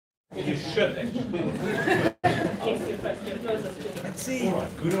You should actually. Let's see. All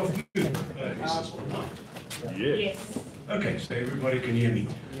right, good afternoon. This is online. Yes. Okay, so everybody can hear me.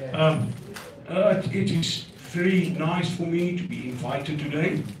 It is very nice for me to be invited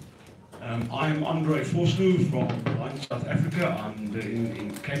today. I'm Andre Vosloo from South Africa. I'm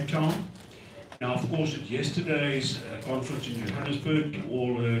in Cape Town. Now, of course, at yesterday's conference in Johannesburg, you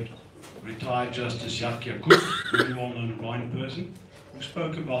all heard retired Justice Jacques Jacob, a very well-known blind person, who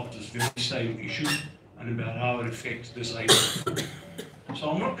spoke about this very same issue and about how it affects disabled.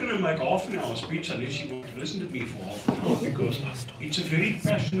 So I'm not going to make a half an hour speech unless you want to listen to me for half an hour, because it's a very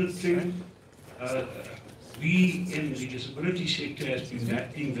passionate thing. We in the disability sector has been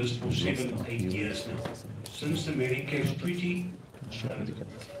battling this for 7 or 8 years now. Since the Marrakesh Treaty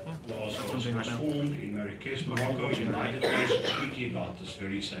was formed in Marrakesh, Morocco, United Nations Treaty about this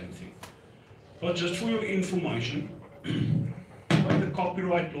very same thing. But just for your information, what the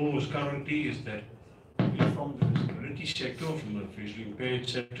copyright law is currently is that we from the disability sector, from the visually impaired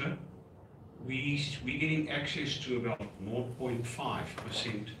sector, we're getting access to about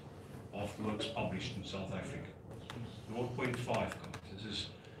 0.5% of works published in South Africa. 0.5. This is,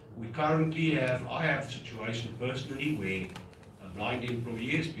 we currently have, I have a situation personally where a blind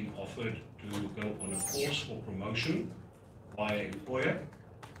employee has been offered to go on a course for promotion by an employer.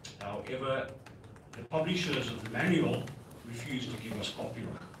 However, the publishers of the manual refuse to give us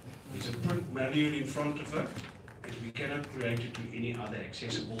copyright. There's a print manual in front of her, and we cannot create it to any other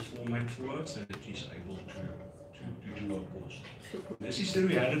accessible format for her so that she's able to do a course. This is the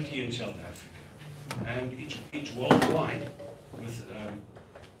reality in South Africa, and it's worldwide with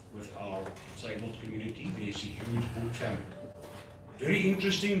our disabled community. There's a huge book family. Very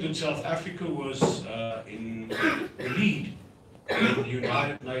interesting that South Africa was in the lead when the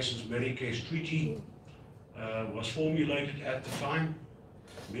United Nations Marrakesh Treaty was formulated at the time.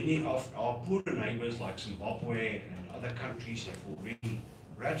 Many of our poorer neighbors like Zimbabwe and other countries have already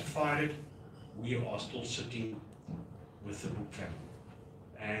ratified it. We are still sitting with the book family.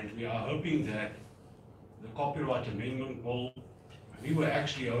 And we are hoping that the copyright amendment will, we were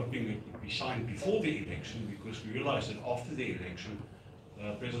actually hoping it would be signed before the election, because we realized that after the election,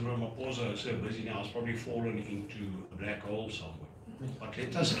 President Ramaphosa is so busy now, has probably fallen into a black hole somewhere. But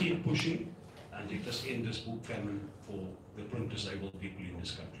let us keep pushing, and let us end this book famine for the print disabled people in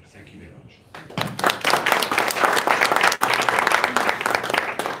this country. Thank you very much.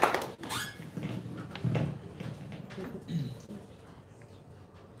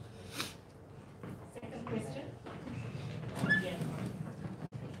 Second question. Yeah.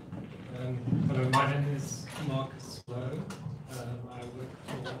 Hello, my name is Marcus Lowe. I work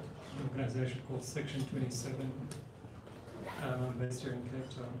for an organization called Section 27. I'm based here in Cape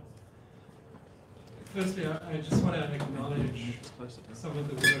Town. Firstly, I just want to acknowledge some of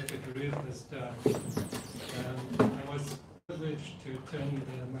the work that Ruth has done. I was privileged to attend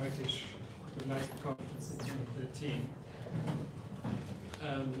the Marrakesh United Conference in 2013.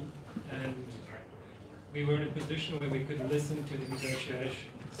 And we were in a position where we could listen to the negotiations.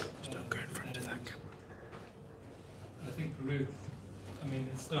 I think Ruth, I mean,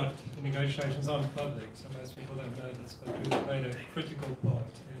 it's not, the negotiations aren't public, so most people don't know this, but Ruth played a critical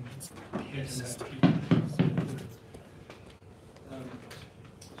part in getting that treaty.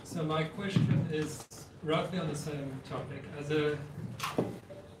 So my question is roughly on the same topic. As a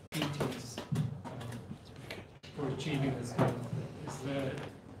ETs for achieving this goal,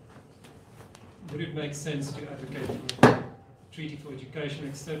 would it make sense to advocate for treaty for education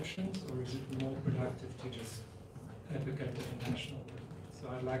exceptions, or is it more productive to just advocate at a national level? So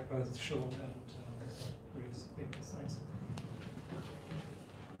I'd like both Sean and Bruce's opinions. Thanks.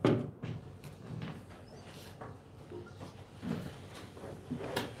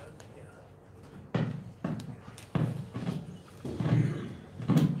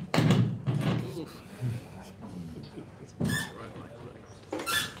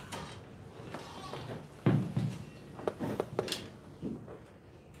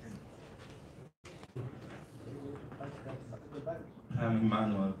 I'm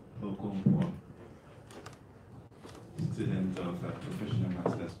Emmanuel Okonkwo, student of Professional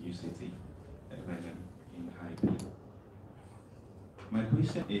Masters UCT at Reading in Haiti. My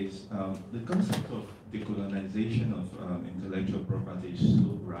question is, the concept of decolonization of intellectual property is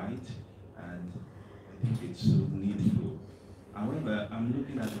so right, and I think it's so needful. However, I'm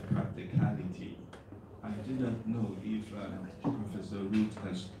looking at the practicality. I do not know if Professor Ruth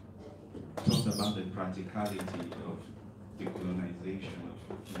has talked about the practicality of decolonization of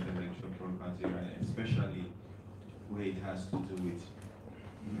intellectual property, right? Especially where it has to do with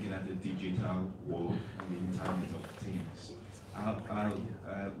looking at the digital world and the Internet of Things.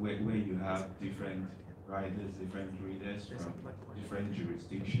 where you have different riders, different readers from different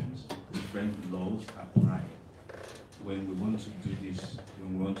jurisdictions, different laws apply. When we want to do this,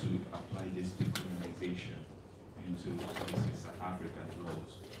 when we want to apply this decolonization into South African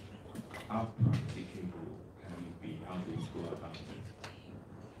laws, how practicable can it be? How do we go about it?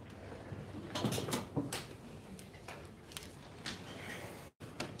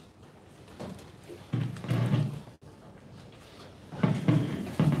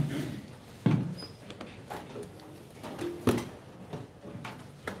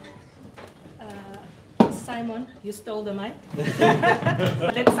 Simon, you stole the mic.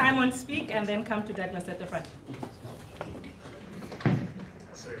 Let Simon speak and then come to Douglas at the front.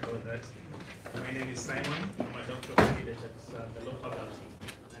 Sorry about that. My name is Simon. I'm a doctor candidate at the law faculty.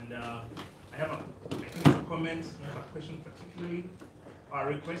 And I have a comment, not a question particularly, or a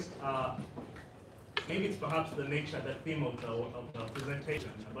request. Maybe it's perhaps the nature, the theme of the presentation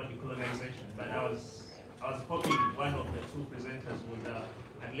about decolonization, but I was hoping one of the two presenters would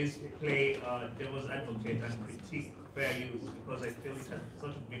at least play devil's advocate and critique fair use, because I feel it has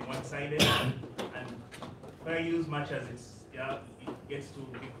sort of been one-sided, and fair use, much as it gets to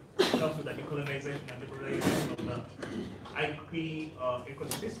help with the decolonization and liberalization of the IP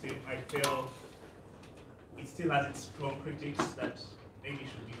ecosystem, I feel it still has its strong critics that maybe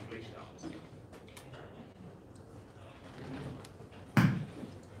should be fleshed out.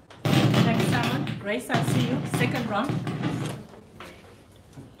 Next, Simon. Grace, I see you. Second round.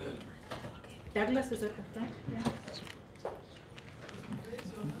 Douglas is at the front. Yeah.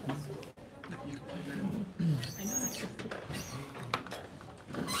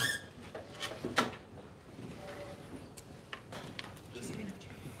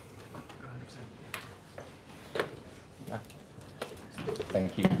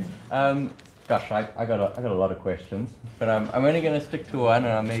 Thank you. Gosh, I got a lot of questions, but I'm only going to stick to one,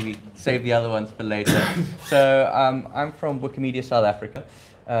 and I'll maybe save the other ones for later. So I'm from Wikimedia South Africa.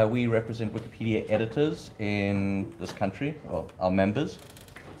 We represent Wikipedia editors in this country, or our members.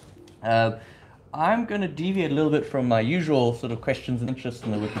 I'm going to deviate a little bit from my usual sort of questions and interests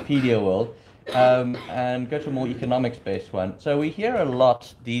in the Wikipedia world, and go to a more economics-based one. So we hear a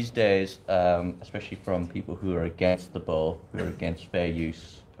lot these days, especially from people who are against the bill, who are against fair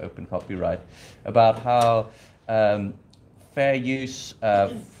use, open copyright, about how fair use,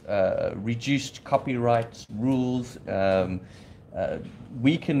 reduced copyright rules, will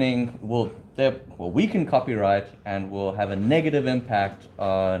weaken copyright and will have a negative impact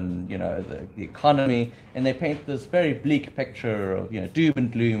on the economy, and they paint this very bleak picture of doom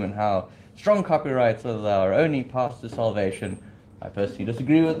and gloom and how strong copyrights are our only path to salvation. I personally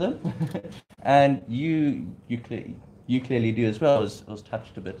disagree with them, and you clearly do as well, as was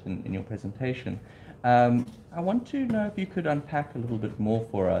touched a bit in your presentation. I want to know if you could unpack a little bit more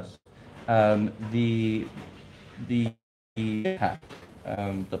for us the impact,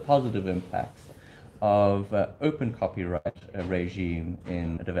 the positive impacts of open copyright regime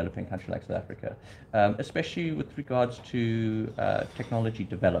in a developing country like South Africa, especially with regards to technology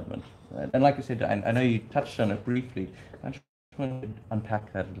development. And like I said, I know you touched on it briefly. I just want to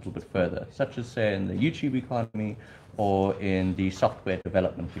unpack that a little bit further, such as, say, in the YouTube economy or in the software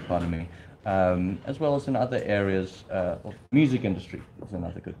development economy, as well as in other areas of music industry is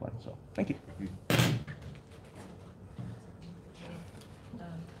another good one. So, thank you.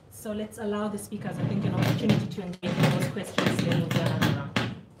 So let's allow the speakers, I think, an opportunity to engage in those questions. Then we'll do another round.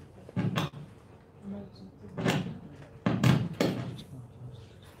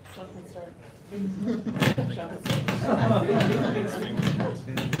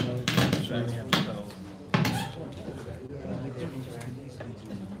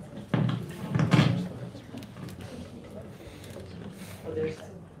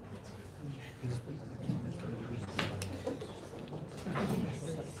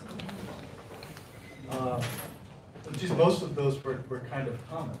 Most of those were kind of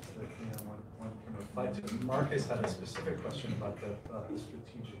comments that one can reply to. Marcus had a specific question about the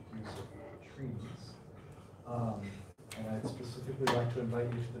strategic use of treaties, and I'd specifically like to invite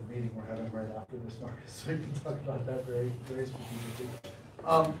you to the meeting we're having right after this, Marcus, so we can talk about that very, very strategically.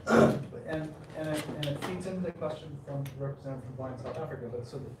 And it feeds into the question from the representative from Blind South Africa. But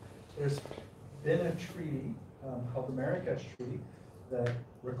so there's been a treaty called the Marrakesh Treaty that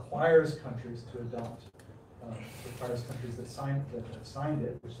requires countries to adopt. Requires countries that have signed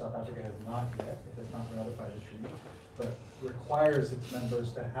it, which South Africa has not yet, it has not ratified the treaty, but requires its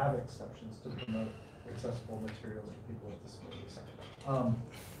members to have exceptions to promote accessible materials for people with disabilities.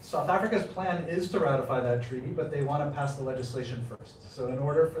 South Africa's plan is to ratify that treaty, but they want to pass the legislation first. So in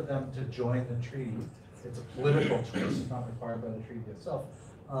order for them to join the treaty, it's a political choice, it's not required by the treaty itself,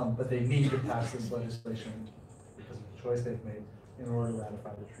 but they need to pass this legislation because of the choice they've made in order to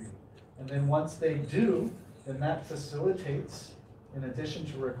ratify the treaty. And then once they do, then that facilitates, in addition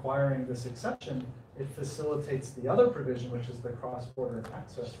to requiring this exception, it facilitates the other provision, which is the cross-border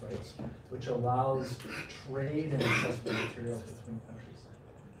access rights, which allows trade in accessible materials between countries.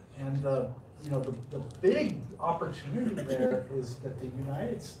 And the big opportunity there is that the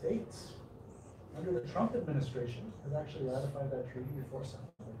United States, under the Trump administration, has actually ratified that treaty before South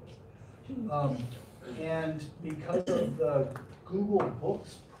Africa. And because of the Google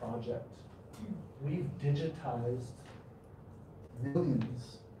Books project, we've digitized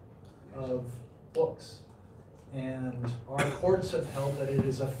millions of books. And our courts have held that it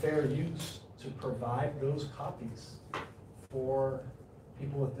is a fair use to provide those copies for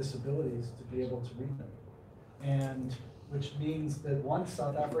people with disabilities to be able to read them. And which means that once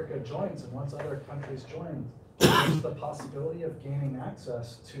South Africa joins and once other countries join, there's the possibility of gaining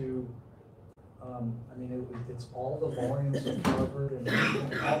access to, it's all the volumes of Harvard and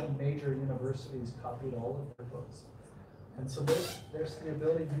all the major universities copied all of their books. And so there's the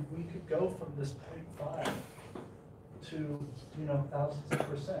ability, we could go from this 0.5 to thousands of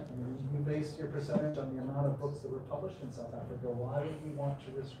percent. I mean, you base your percentage on the amount of books that were published in South Africa. Why would we want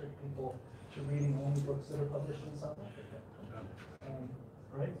to restrict people to reading only books that are published in South Africa?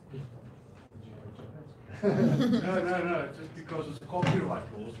 Right? No, just because it's copyright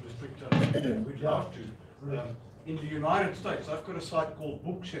laws restrict us. We'd love to. In the United States, I've got a site called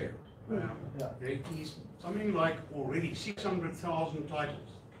Bookshare. There is something like already 600,000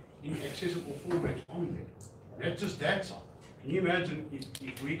 titles in accessible formats on there. That's just that side. Can you imagine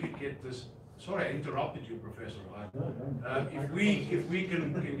if we could get this? Sorry, I interrupted you, Professor. If we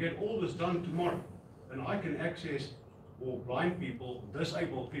can get all this done tomorrow, then I can access, or blind people,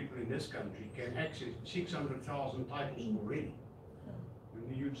 disabled people in this country can access 600,000 titles already.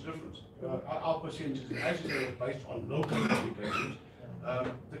 And a huge difference. Our percentages, as I say, are based on local publications.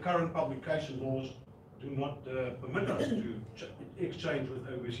 The current publication laws do not permit us to exchange with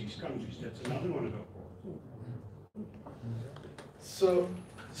overseas countries. That's another one of our problems. So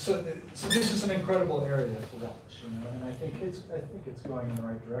this is an incredible area to watch, and I think it's going in the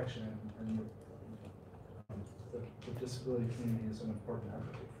right direction, and the disability community is an important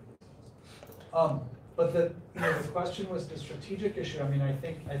advocate for this. But the question was the strategic issue. I mean, I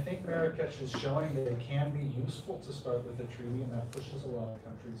think Marrakesh is showing that it can be useful to start with a treaty, and that pushes a lot of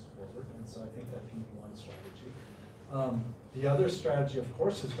countries forward. And so I think that can be one strategy. The other strategy, of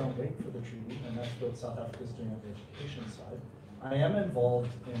course, is don't wait for the treaty, and that's what South Africa is doing on the education side. I am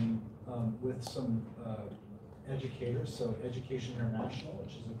involved in with some educators, so Education International,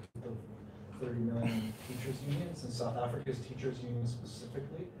 which is a group of 30 million teachers unions, and South Africa's teachers union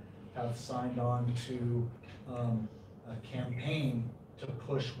specifically have signed on to a campaign to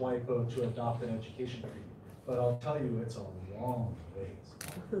push WIPO to adopt an education treaty. But I'll tell you, it's a long ways.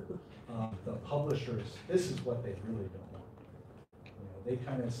 The publishers, this is what they really don't want. They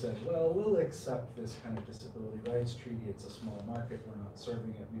kind of said, well, we'll accept this kind of disability rights treaty. It's a small market. We're not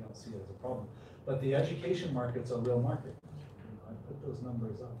serving it. We don't see it as a problem. But the education market's a real market. I put those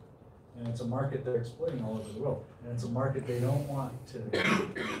numbers up. And it's a market they're exploiting all over the world. And it's a market they don't want to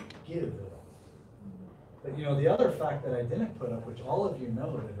give at all. But the other fact that I didn't put up, which all of you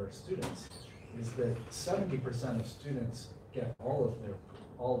know that are students, is that 70% of students get all of their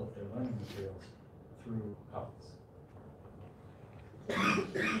learning materials through copies.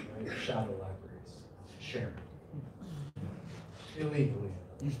 Right? Shadow libraries, sharing. Illegally.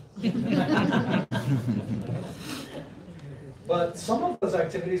 But some of those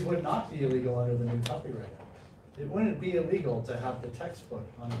activities would not be illegal under the new Copyright Act. It wouldn't be illegal to have the textbook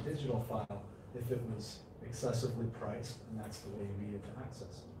on a digital file if it was excessively priced, and that's the way you needed to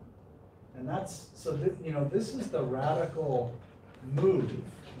access it. And that's, so this is the radical move.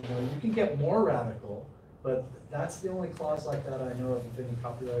 You can get more radical, but that's the only clause like that I know of any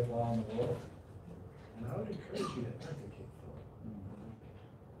copyright law in the world. And I would encourage you to advocate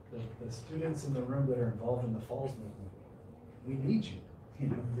for it. The students in the room that are involved in the Falls movement, we need you.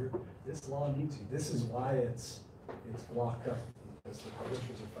 This law needs you. This is why it's blocked up, because the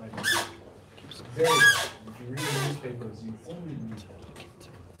publishers are fighting. Very bad. If you read the newspapers, you only read that.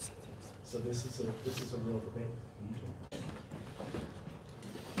 So this is a real debate.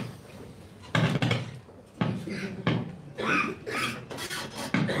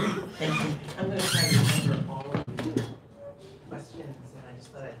 Thank you. I'm going to try to remember all of the questions, and I just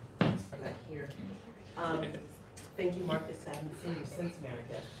thought I'd start here. Thank you, Marcus. I haven't seen you since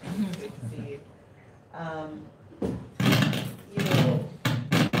Marrakesh. Good to see you.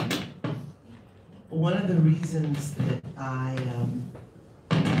 one of the reasons that I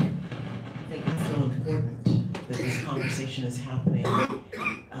think it's so important that this conversation is happening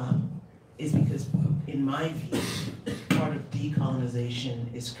is because, in my view, part of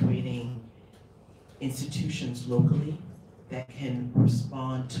decolonization is creating institutions locally that can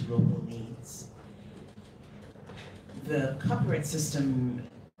respond to local needs. The copyright system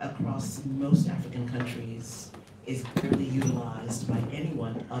across most African countries is barely utilized by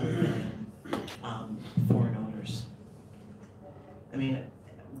anyone other than foreign owners. I mean,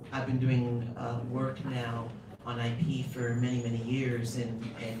 I've been doing work now on IP for many, many years,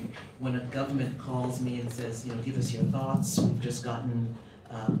 and when a government calls me and says, you know, give us your thoughts, we've just gotten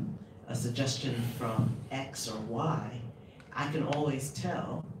a suggestion from X or Y, I can always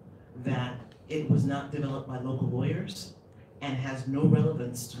tell that it was not developed by local lawyers and has no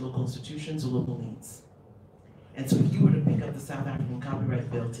relevance to local institutions or local needs. And so if you were to pick up the South African Copyright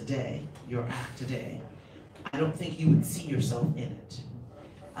Bill today, your act today, I don't think you would see yourself in it.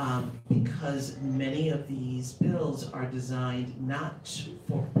 Because many of these bills are designed not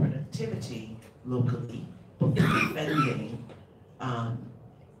for productivity locally, but for defending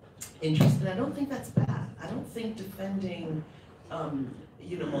interests. And I don't think that's bad. I don't think defending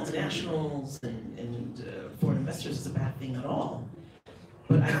you know, multinationals and foreign investors is a bad thing at all.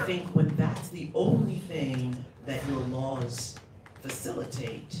 But I think when that's the only thing that your laws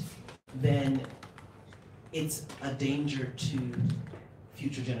facilitate, then it's a danger to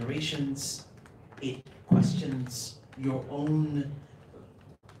future generations. It questions your own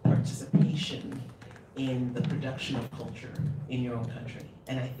participation in the production of culture in your own country.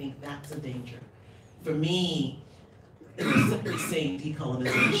 And I think that's a danger. For me, simply saying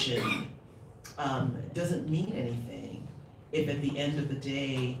decolonization doesn't mean anything if at the end of the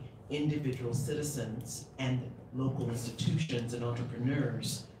day, individual citizens and local institutions and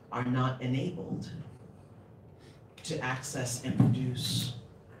entrepreneurs are not enabled to access and produce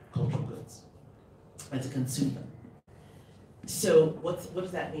cultural goods and to consume them. So what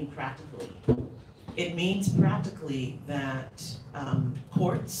does that mean practically? It means practically that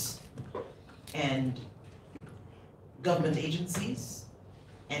courts and government agencies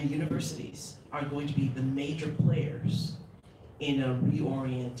and universities are going to be the major players in a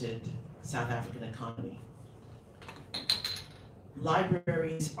reoriented South African economy.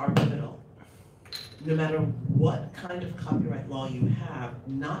 Libraries are pivotal. No matter what kind of copyright law you have,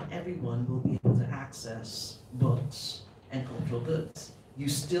 not everyone will be able to access books and cultural goods. You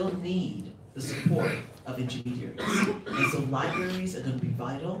still need the support of intermediaries. And so libraries are going to be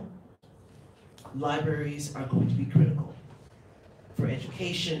vital. Libraries are going to be critical for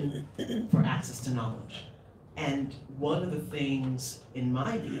education, for access to knowledge. And one of the things, in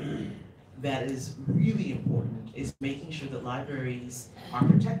my view, that is really important is making sure that libraries are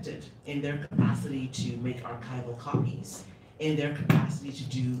protected in their capacity to make archival copies, in their capacity to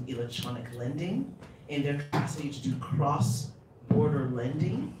do electronic lending, in their capacity to do cross-border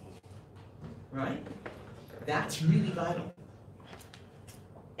lending, right? That's really vital.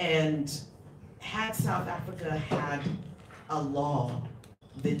 And had South Africa had a law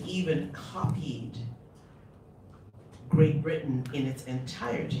that even copied Great Britain in its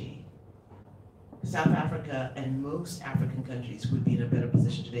entirety, South Africa and most African countries would be in a better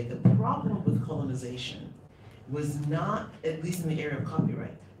position today. The problem with colonization was not, at least in the area of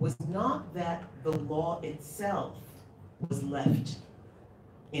copyright, was not that the law itself was left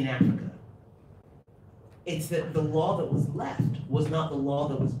in Africa. It's that the law that was left was not the law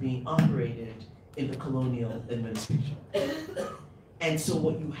that was being operated in the colonial administration. And so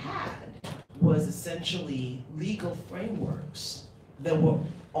what you had was essentially legal frameworks that were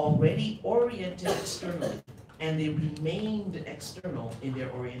already oriented externally, and they remained external in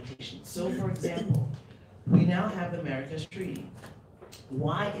their orientation. So for example, we now have the Marrakesh Treaty.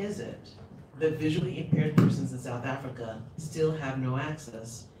 Why is it that visually impaired persons in South Africa still have no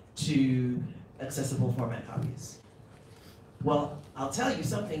access to accessible format copies? Well, I'll tell you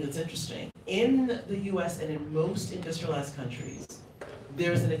something that's interesting. In the US and in most industrialized countries,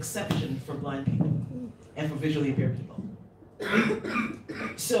 there's an exception for blind people and for visually impaired people.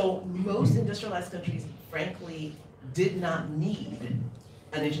 So most industrialized countries, frankly, did not need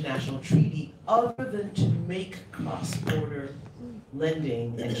an international treaty other than to make cross-border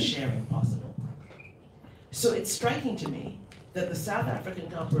lending and sharing possible. So it's striking to me that the South African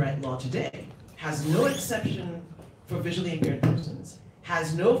copyright law today has no exception for visually impaired persons,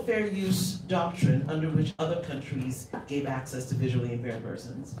 has no fair use doctrine under which other countries gave access to visually impaired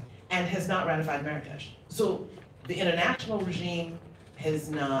persons, and has not ratified Marrakesh. So the international regime has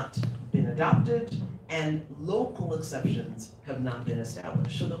not been adopted, and local exceptions have not been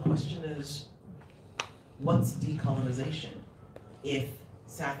established. So the question is, what's decolonization if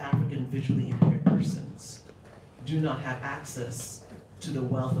South African visually impaired persons do not have access to the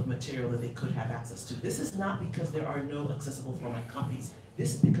wealth of material that they could have access to? This is not because there are no accessible format copies.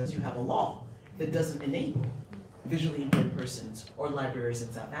 This is because you have a law that doesn't enable visually impaired persons or libraries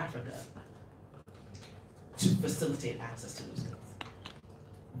in South Africa to facilitate access to those things.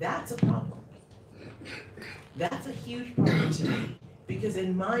 That's a problem. That's a huge problem to me, because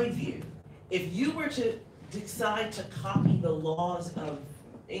in my view, if you were to decide to copy the laws of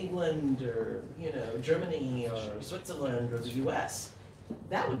England or Germany or Switzerland or the US,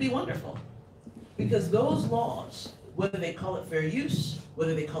 that would be wonderful. Because those laws, whether they call it fair use,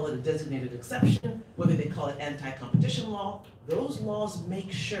 whether they call it a designated exception, whether they call it anti-competition law, those laws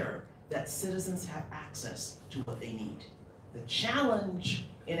make sure that citizens have access to what they need. The challenge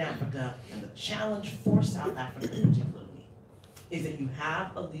in Africa, and the challenge for South Africa particularly, is that you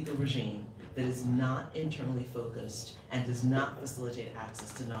have a legal regime that is not internally focused and does not facilitate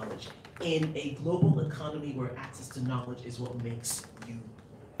access to knowledge in a global economy where access to knowledge is what makes you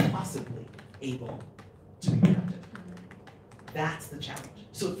possibly able to be productive. That's the challenge.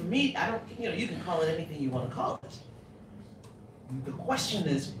 So for me, you can call it anything you want to call it. The question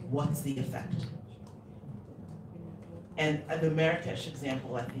is, what's the effect? And the Marrakesh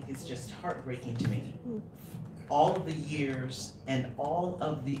example, I think, is just heartbreaking to me. All of the years and all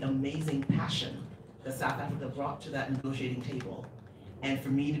of the amazing passion that South Africa brought to that negotiating table, and for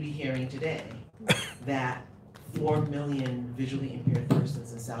me to be hearing today that 4 million visually impaired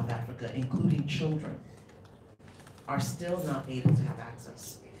persons in South Africa, including children, are still not able to have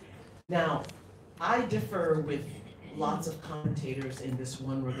access. Now, I differ with lots of commentators in this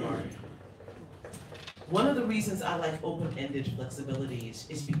one regard. One of the reasons I like open-ended flexibilities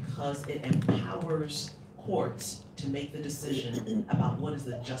is because it empowers courts to make the decision about what is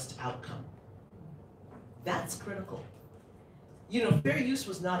the just outcome. That's critical. Fair use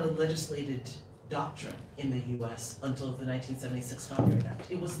was not a legislated doctrine in the US until the 1976 Copyright Act.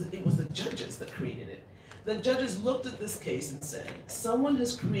 It was the judges that created it. The judges looked at this case and said, someone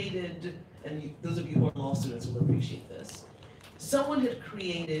has created, and those of you who are law students will appreciate this, someone had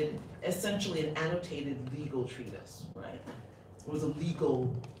created essentially an annotated legal treatise, right? It was a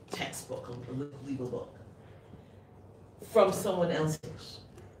legal textbook, a legal book, from someone else's,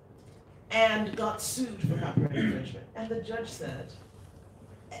 and got sued for copyright infringement. And the judge said,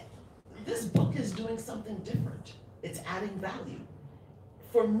 this book is doing something different. It's adding value.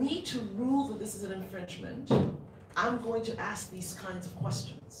 For me to rule that this is an infringement, I'm going to ask these kinds of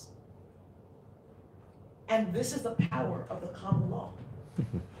questions. And this is the power of the common law.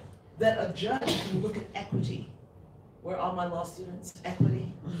 That a judge can look at equity. Where are my law students?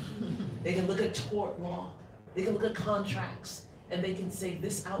 Equity. They can look at tort law. They can look at contracts. And they can say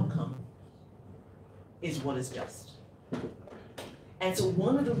this outcome is what is just. And so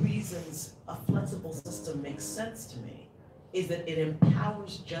one of the reasons a flexible system makes sense to me is that it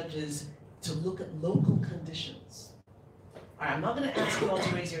empowers judges to look at local conditions. All right, I'm not going to ask you all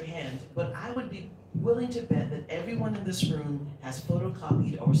to raise your hand, but I would be willing to bet that everyone in this room has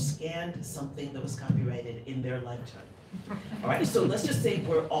photocopied or scanned something that was copyrighted in their lifetime. All right, so let's just say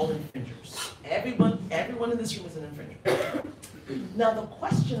we're all infringers. Everyone in this room is an infringer. Now, the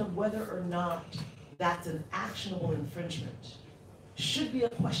question of whether or not that's an actionable infringement should be a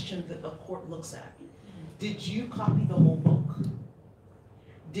question that a court looks at. Did you copy the whole book?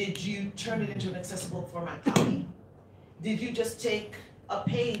 Did you turn it into an accessible format copy? Did you just take a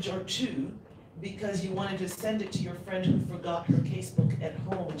page or two because you wanted to send it to your friend who forgot her casebook at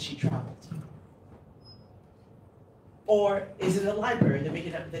home when she traveled? Or is it a library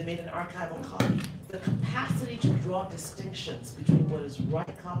that made an archival copy? The capacity to draw distinctions between what is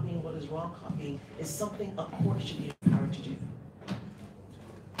right copying and what is wrong copying is something a court should be empowered to do.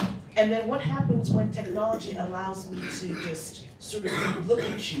 And then what happens when technology allows me to just sort of look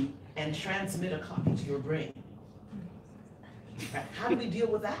at you and transmit a copy to your brain? How do we deal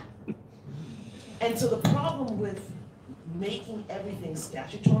with that? And so the problem with making everything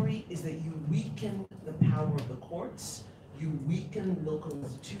statutory is that you weaken the power of the courts, you weaken local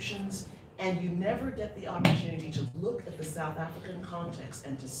institutions, and you never get the opportunity to look at the South African context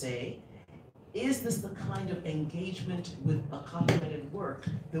and to say, is this the kind of engagement with a copyrighted work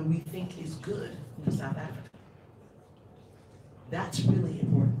that we think is good for South Africa? That's really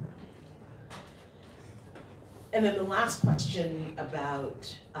important. And then the last question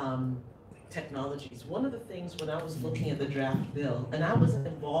about technologies. One of the things when I was looking at the draft bill, and I wasn't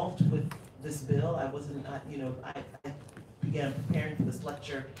involved with this bill, I began preparing for this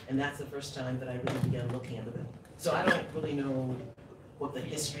lecture, and that's the first time that I really began looking at the bill. So I don't really know what the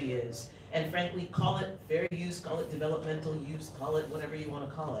history is. And frankly, call it fair use, call it developmental use, call it whatever you want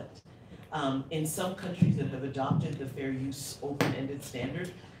to call it. In some countries that have adopted the fair use open-ended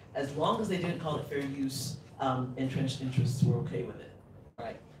standard, as long as they didn't call it fair use, entrenched interests were okay with it,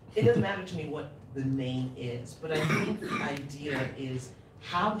 right? It doesn't matter to me what the name is, but I think the idea is,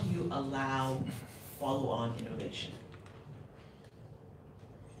 how do you allow follow-on innovation?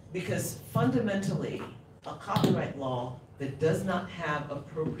 Because fundamentally, a copyright law that does not have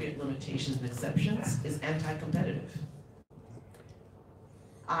appropriate limitations and exceptions is anti-competitive.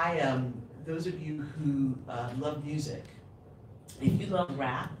 Those of you who love music, if you love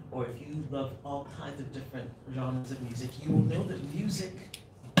rap or if you love all kinds of different genres of music, you will know that music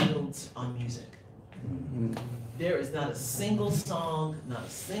builds on music. There is not a single song, not a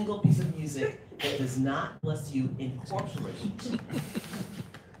single piece of music that does not, unless you incorporate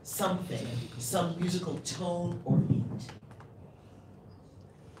something, some musical tone or beat.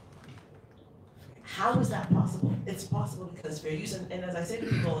 How is that possible? It's possible because fair use, and as I say to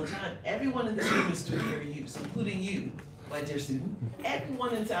people all the time, everyone in this room is doing fair use, including you, my dear student.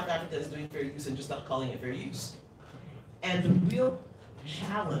 Everyone in South Africa is doing fair use and just not calling it fair use. And the real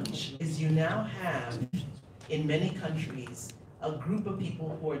challenge is you now have, in many countries, a group of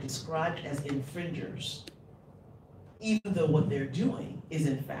people who are described as infringers, even though what they're doing is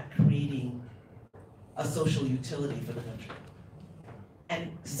in fact creating a social utility for the country. And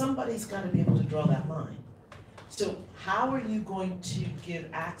somebody's got to be able to draw that line. So how are you going to give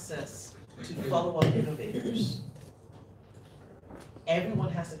access to follow-up innovators? Everyone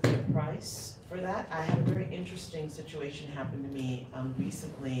has to pay a price for that. I had a very interesting situation happen to me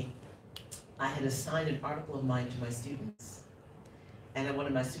recently. I had assigned an article of mine to my students, and I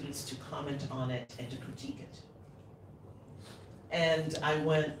wanted my students to comment on it and to critique it. And I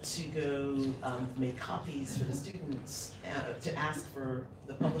went to go make copies for the students, to ask for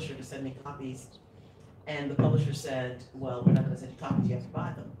the publisher to send me copies. And the publisher said, well, we're not going to send you copies, you have to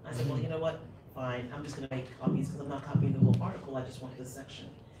buy them. I said, well, you know what? Fine, I'm just going to make copies because I'm not copying the whole article, I just want this section.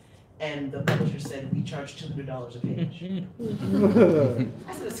 And the publisher said, we charge $200 a page.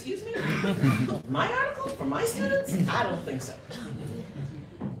 I said, excuse me? My article for my students? I don't think so.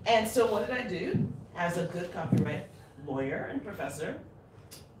 And so what did I do? As a good copyright lawyer and professor,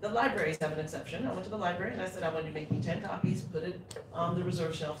 the libraries have an exception. I went to the library and I said, I want you to make me 10 copies, put it on the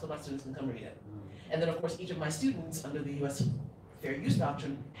reserve shelf so my students can come read it. And then of course, each of my students under the US Fair Use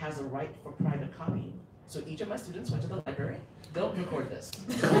Doctrine has a right for private copying. So each of my students went to the library. Don't record this.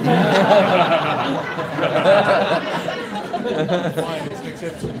 So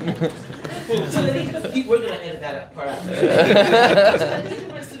then we're going to edit that part out. So each of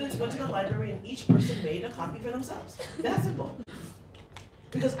my students went to the library and each person made a copy for themselves. That's simple.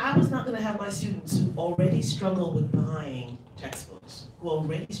 Because I was not going to have my students who already struggle with buying textbooks, who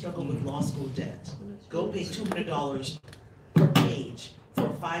already struggle with law school debt, go pay $200 per page for a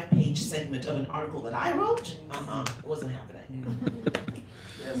 5-page segment of an article that I wrote. It wasn't happening.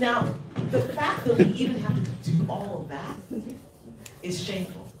 Now, the fact that we even have to do all of that is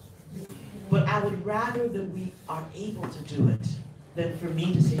shameful. But I would rather that we are able to do it than for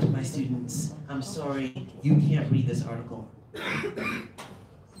me to say to my students, I'm sorry, you can't read this article.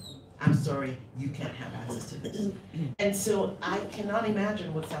 I'm sorry, you can't have access to this. And so I cannot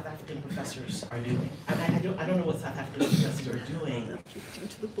imagine what South African professors are doing. I don't know what South African professors are doing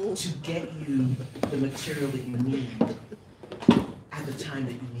to get you the material that you need at the time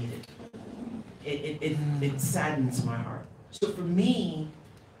that you need it. It saddens my heart. So for me,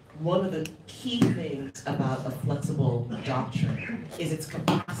 one of the key things about a flexible doctrine is its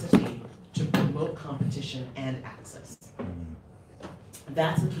capacity to promote competition and access.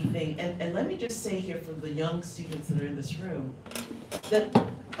 That's the key thing. And let me just say here for the young students that are in this room, that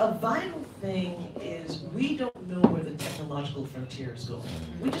a vital thing is we don't know where the technological frontier is going.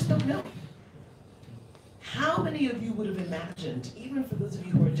 We just don't know. How many of you would have imagined, even for those of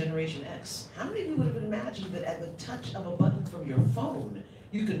you who are Generation X, how many of you would have imagined that at the touch of a button from your phone,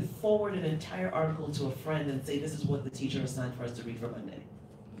 you can forward an entire article to a friend and say, this is what the teacher assigned for us to read for Monday.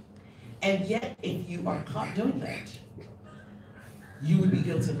 And yet, if you are caught doing that, you would be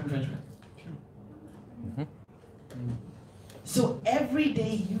guilty of infringement. So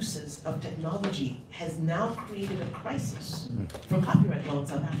everyday uses of technology has now created a crisis for copyright law in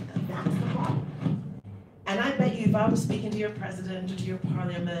South Africa. That's the problem. And I bet you if I was speaking to your president or to your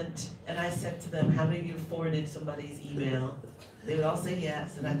parliament and I said to them, how many of you forwarded somebody's email? They would all say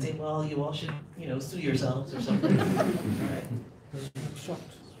yes. And I'd say, well, you all should, sue yourselves or something. All right.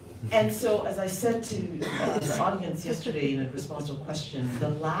 And so, as I said to the audience yesterday in response to a question, the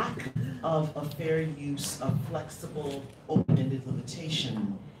lack of a fair use of flexible, open-ended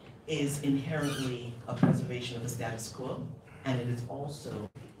limitation is inherently a preservation of the status quo, and it is also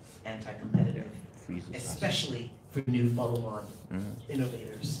anti-competitive, especially for new follow-on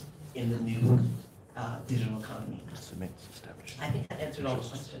innovators in the new digital economy. I think I answered all the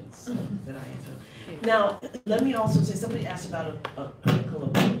questions that I answered. Now, let me also say, somebody asked about a critical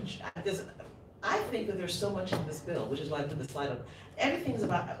approach. I think that there's so much in this bill, which is why I put the slide up. Everything's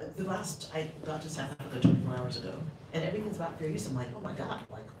about, I got to South Africa 24 hours ago, and everything's about fair use. I'm like, oh my God,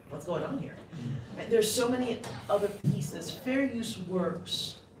 like, what's going on here? And there's so many other pieces. Fair use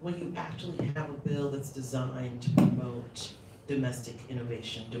works when you actually have a bill that's designed to promote domestic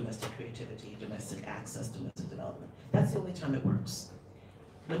innovation, domestic creativity, domestic access, domestic development. That's the only time it works.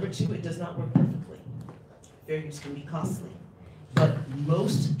 Number two, it does not work perfectly. Fair use can be costly. But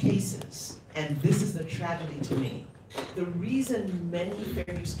most cases, and this is the tragedy to me, the reason many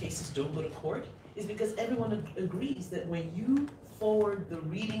fair use cases don't go to court is because everyone agrees that when you forward the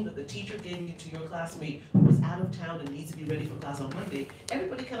reading that the teacher gave you to your classmate who was out of town and needs to be ready for class on Monday,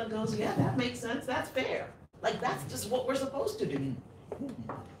 everybody kind of goes, yeah, that makes sense, that's fair. Like, that's just what we're supposed to do.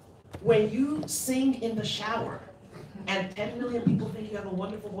 When you sing in the shower and 10 million people think you have a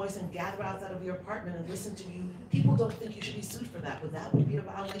wonderful voice and gather outside of your apartment and listen to you, people don't think you should be sued for that, but that would be a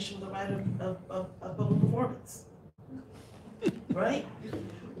violation of the right of public performance. Right?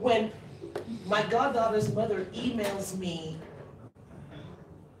 When my goddaughter's mother emails me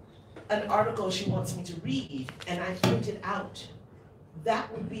an article she wants me to read and I print it out,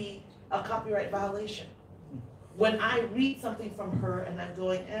 that would be a copyright violation. When I read something from her and I'm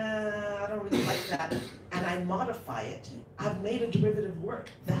going, I don't really like that, and I modify it, I've made a derivative work.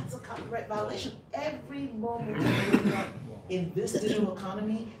 That's a copyright violation. Every moment in this digital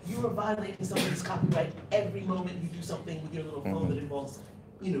economy, you are violating somebody's copyright every moment you do something with your little phone that involves,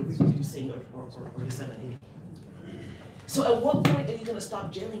 reproducing or disseminating. So at what point are you going to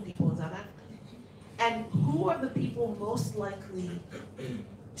stop jailing people in South Africa? And who are the people most likely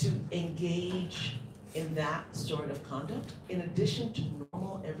to engage in that sort of conduct? In addition to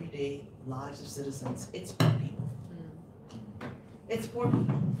normal, everyday lives of citizens, it's poor people. It's poor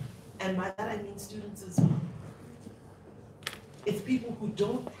people. And by that I mean students as well. It's people who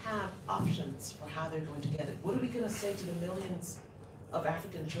don't have options for how they're going to get it. What are we going to say to the millions of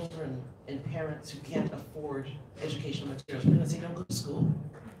African children and parents who can't afford educational materials? We're going to say don't go to school.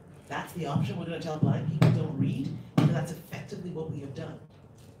 That's the option. We're going to tell blind people don't read. And that's effectively what we have done.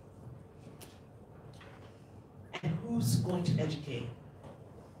 And who's going to educate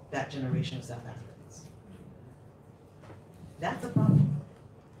that generation of South Africans? That's the problem.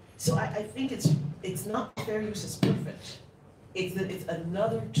 So I think it's not fair use is perfect. It's that it's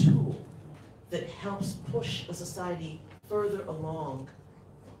another tool that helps push a society further along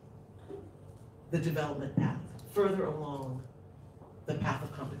the development path, further along the path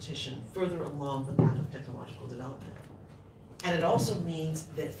of competition, further along the path of technological development. And it also means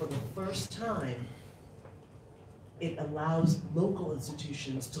that for the first time, it allows local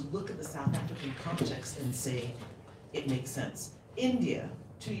institutions to look at the South African context and say, it makes sense. India,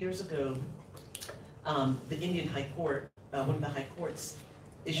 2 years ago, the Indian High Court, one of the high courts,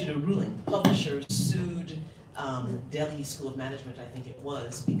 issued a ruling. Publishers sued Delhi School of Management, I think it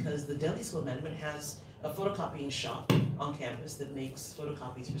was, because the Delhi School of Management has a photocopying shop on campus that makes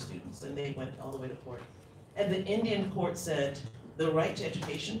photocopies for students, and they went all the way to court. And the Indian court said, the right to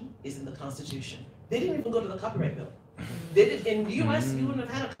education is in the Constitution. They didn't even go to the copyright bill. They did, in the US, you wouldn't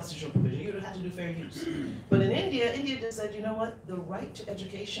have had a constitutional provision. You would have had to do fair use. But in India just said, you know what? The right to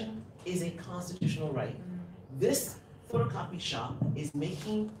education is a constitutional right. This photocopy shop is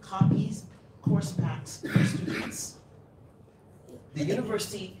making copies, course packs for students. The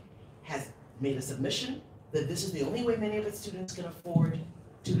university has made a submission that this is the only way many of its students can afford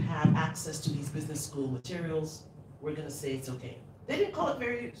to have access to these business school materials. We're going to say it's okay. They didn't call it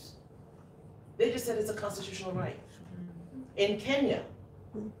fair use. They just said it's a constitutional right. In Kenya,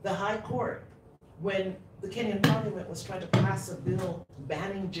 the High Court, when the Kenyan Parliament was trying to pass a bill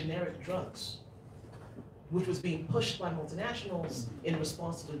banning generic drugs, which was being pushed by multinationals in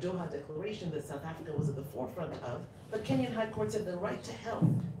response to the Doha Declaration that South Africa was at the forefront of, the Kenyan High Court said the right to health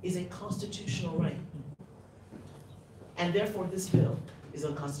is a constitutional right. And therefore this bill is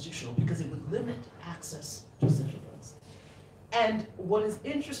unconstitutional because it would limit access to essential drugs. And what is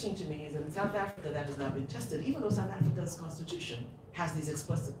interesting to me is in South Africa that has not been tested, even though South Africa's constitution has these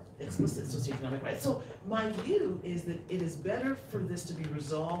explicit socioeconomic rights. So my view is that it is better for this to be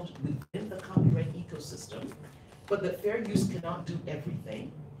resolved within the copyright ecosystem, but that fair use cannot do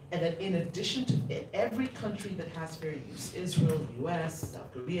everything. And then in addition to it, every country that has fair use, Israel, US,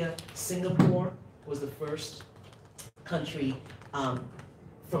 South Korea, Singapore was the first country from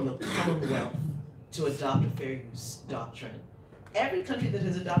the Commonwealth to adopt a fair use doctrine. Every country that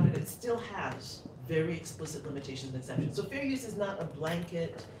has adopted it still has very explicit limitations and exceptions. So fair use is not a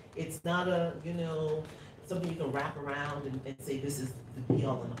blanket, it's not a, something you can wrap around and say this is the be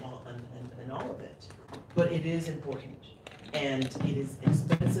all and all of it. But it is important. And it is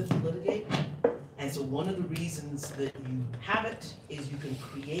expensive to litigate. And so one of the reasons that you have it is you can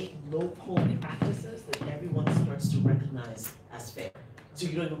create local practices that everyone starts to recognize as fair. So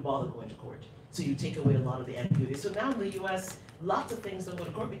you don't even bother going to court. So you take away a lot of the ambiguity. So now in the US, lots of things don't go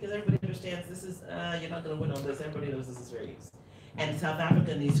to court because everybody understands this is, you're not gonna win on this, everybody knows this is fair use. And South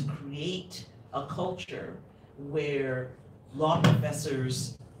Africa needs to create a culture where law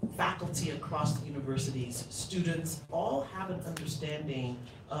professors, faculty across the universities, students, all have an understanding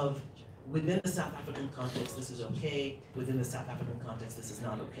of within the South African context, this is okay. Within the South African context, this is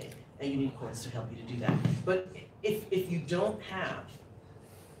not okay. And you need courts to help you to do that. But if you don't have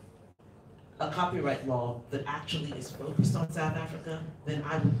a copyright law that actually is focused on South Africa, then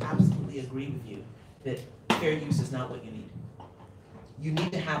I would absolutely agree with you that fair use is not what you need. You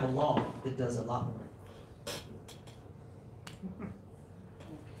need to have a law that does a lot more.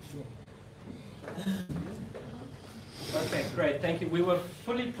 Okay, great, thank you. We were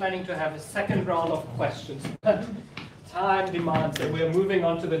fully planning to have a second round of questions. Time demands, and we're moving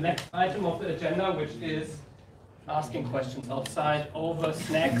on to the next item of the agenda, which is asking questions outside over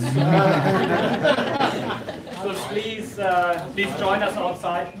snacks. So please join us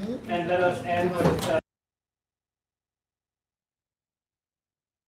outside and let us end with